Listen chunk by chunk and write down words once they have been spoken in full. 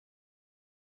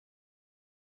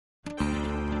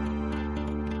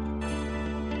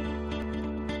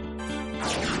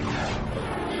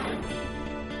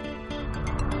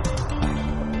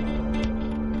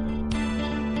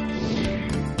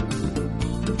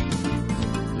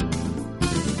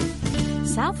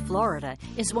South Florida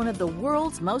is one of the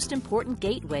world's most important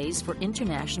gateways for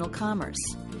international commerce.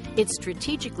 It's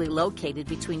strategically located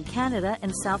between Canada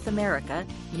and South America,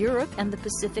 Europe, and the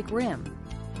Pacific Rim.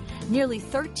 Nearly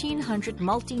 1,300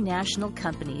 multinational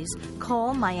companies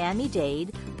call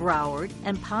Miami-Dade, Broward,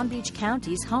 and Palm Beach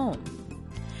counties home.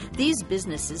 These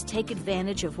businesses take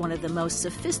advantage of one of the most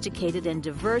sophisticated and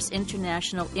diverse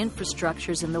international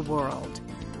infrastructures in the world.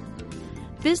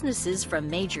 Businesses from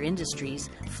major industries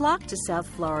flock to South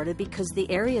Florida because the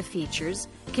area features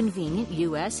convenient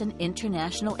U.S. and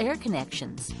international air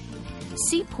connections,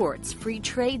 seaports, free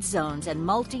trade zones, and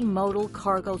multimodal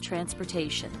cargo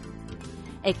transportation,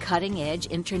 a cutting-edge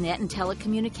internet and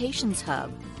telecommunications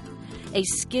hub, a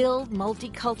skilled,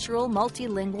 multicultural,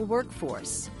 multilingual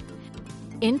workforce,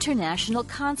 international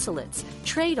consulates,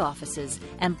 trade offices,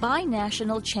 and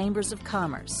binational chambers of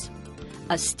commerce,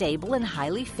 a stable and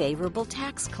highly favorable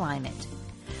tax climate,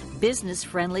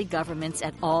 business-friendly governments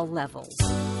at all levels.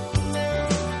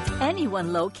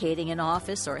 Anyone locating an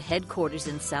office or headquarters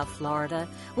in South Florida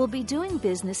will be doing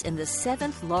business in the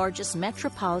 7th largest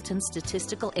metropolitan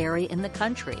statistical area in the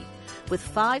country, with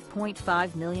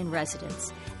 5.5 million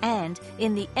residents, and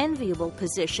in the enviable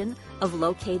position of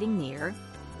locating near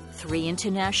 3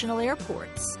 international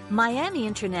airports. Miami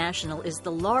International is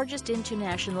the largest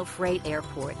international freight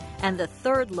airport and the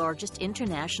 3rd largest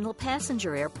international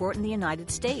passenger airport in the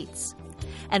United States.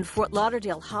 And Fort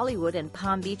Lauderdale, Hollywood, and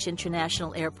Palm Beach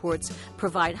international airports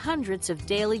provide hundreds of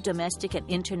daily domestic and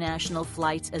international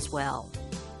flights as well.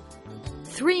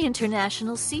 3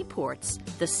 international seaports,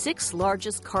 the 6th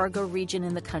largest cargo region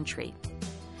in the country.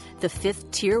 The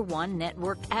 5th Tier 1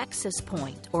 Network Access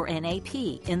Point, or NAP,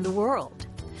 in the world,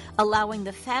 allowing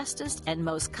the fastest and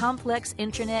most complex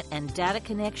internet and data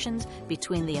connections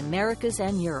between the Americas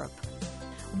and Europe.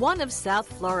 One of South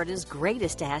Florida's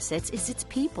greatest assets is its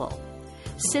people.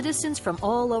 Citizens from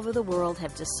all over the world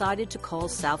have decided to call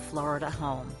South Florida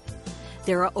home.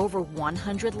 There are over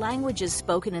 100 languages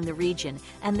spoken in the region,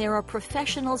 and there are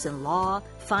professionals in law,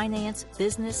 finance,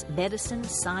 business, medicine,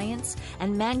 science,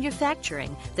 and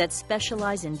manufacturing that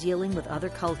specialize in dealing with other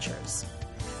cultures.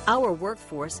 Our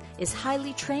workforce is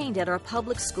highly trained at our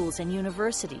public schools and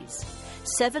universities.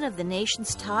 7 of the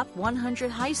nation's top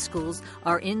 100 high schools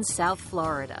are in South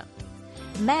Florida.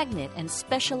 Magnet and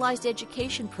specialized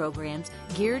education programs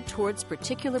geared towards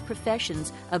particular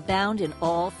professions abound in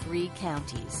all 3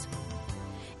 counties.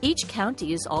 Each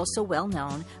county is also well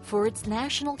known for its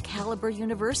national caliber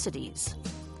universities.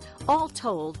 All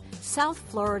told, South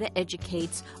Florida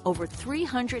educates over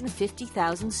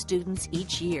 350,000 students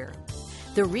each year.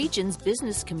 The region's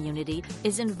business community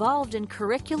is involved in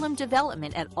curriculum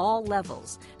development at all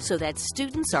levels so that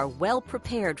students are well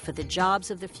prepared for the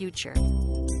jobs of the future.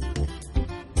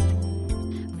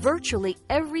 Virtually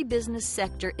every business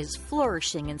sector is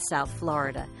flourishing in South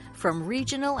Florida, from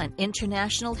regional and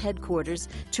international headquarters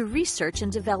to research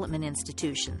and development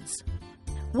institutions.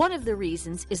 One of the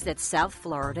reasons is that South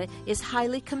Florida is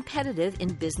highly competitive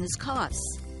in business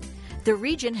costs. The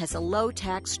region has a low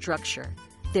tax structure.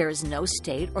 There is no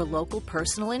state or local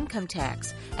personal income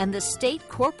tax, and the state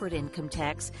corporate income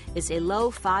tax is a low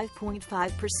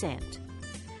 5.5%.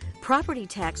 Property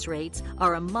tax rates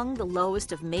are among the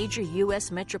lowest of major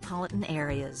U.S. metropolitan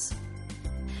areas.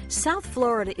 South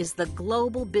Florida is the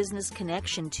global business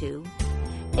connection to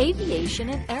aviation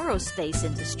and aerospace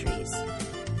industries.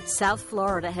 South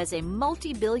Florida has a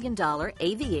multi-billion-dollar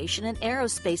aviation and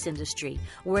aerospace industry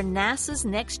where NASA's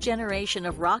next generation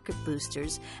of rocket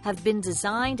boosters have been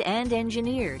designed and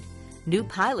engineered. New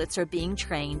pilots are being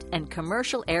trained and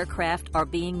commercial aircraft are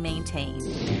being maintained.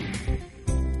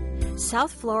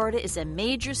 South Florida is a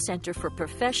major center for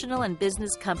professional and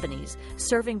business companies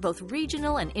serving both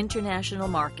regional and international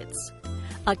markets.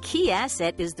 A key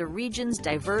asset is the region's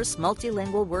diverse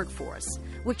multilingual workforce,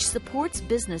 which supports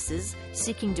businesses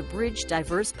seeking to bridge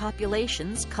diverse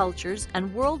populations, cultures,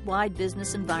 and worldwide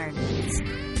business environments.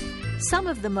 Some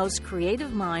of the most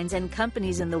creative minds and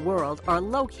companies in the world are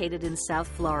located in South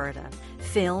Florida.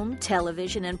 Film,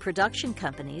 television, and production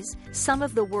companies, some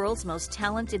of the world's most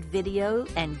talented video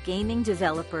and gaming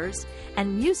developers,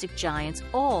 and music giants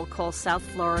all call South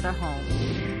Florida home.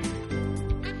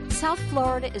 South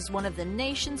Florida is one of the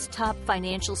nation's top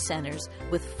financial centers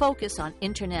with focus on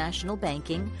international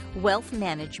banking, wealth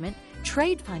management,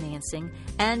 trade financing,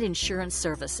 and insurance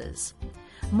services.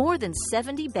 More than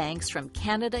 70 banks from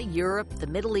Canada, Europe, the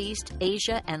Middle East,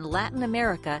 Asia, and Latin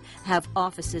America have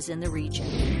offices in the region.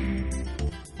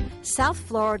 South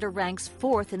Florida ranks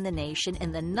 4th in the nation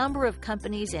in the number of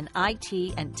companies in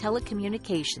IT and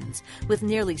telecommunications, with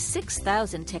nearly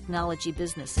 6,000 technology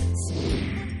businesses.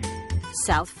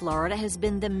 South Florida has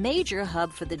been the major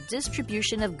hub for the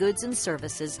distribution of goods and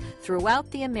services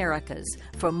throughout the Americas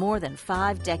for more than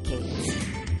 5 decades.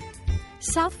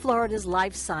 South Florida's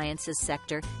life sciences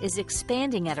sector is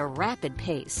expanding at a rapid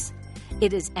pace.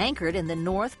 It is anchored in the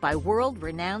north by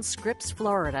world-renowned Scripps,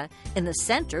 Florida, in the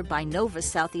center by Nova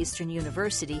Southeastern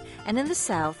University, and in the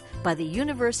south by the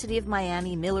University of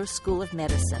Miami Miller School of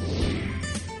Medicine.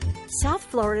 South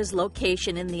Florida's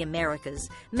location in the Americas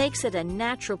makes it a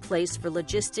natural place for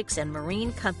logistics and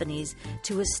marine companies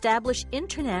to establish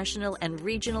international and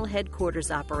regional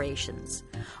headquarters operations.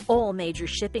 All major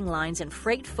shipping lines and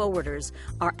freight forwarders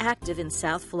are active in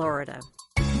South Florida.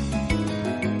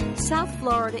 South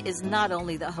Florida is not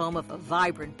only the home of a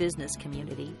vibrant business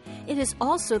community, it is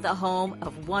also the home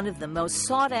of one of the most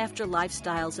sought-after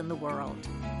lifestyles in the world.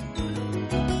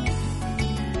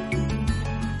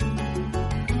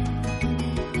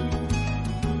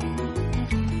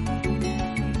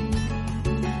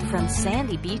 From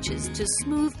sandy beaches to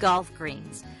smooth golf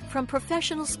greens, from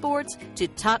professional sports to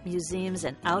top museums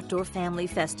and outdoor family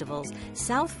festivals,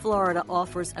 South Florida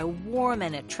offers a warm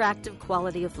and attractive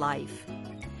quality of life.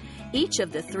 Each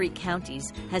of the 3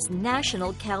 counties has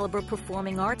national caliber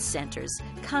performing arts centers,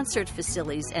 concert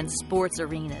facilities, and sports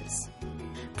arenas.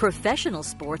 Professional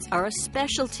sports are a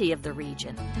specialty of the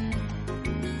region.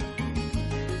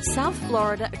 South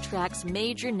Florida attracts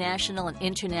major national and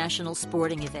international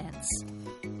sporting events.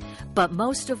 But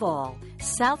most of all,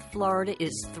 South Florida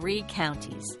is 3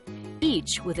 counties,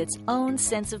 each with its own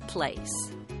sense of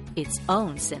place, its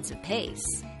own sense of pace,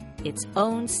 its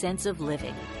own sense of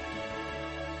living.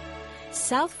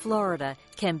 South Florida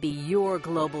can be your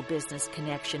global business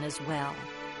connection as well.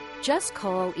 Just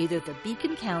call either the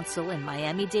Beacon Council in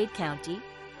Miami-Dade County,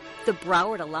 the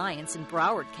Broward Alliance in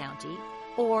Broward County,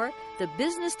 or the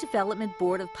Business Development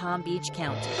Board of Palm Beach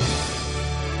County.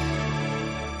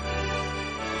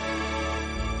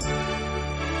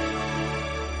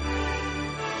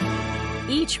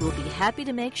 Each will be happy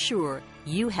to make sure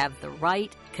you have the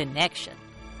right connection.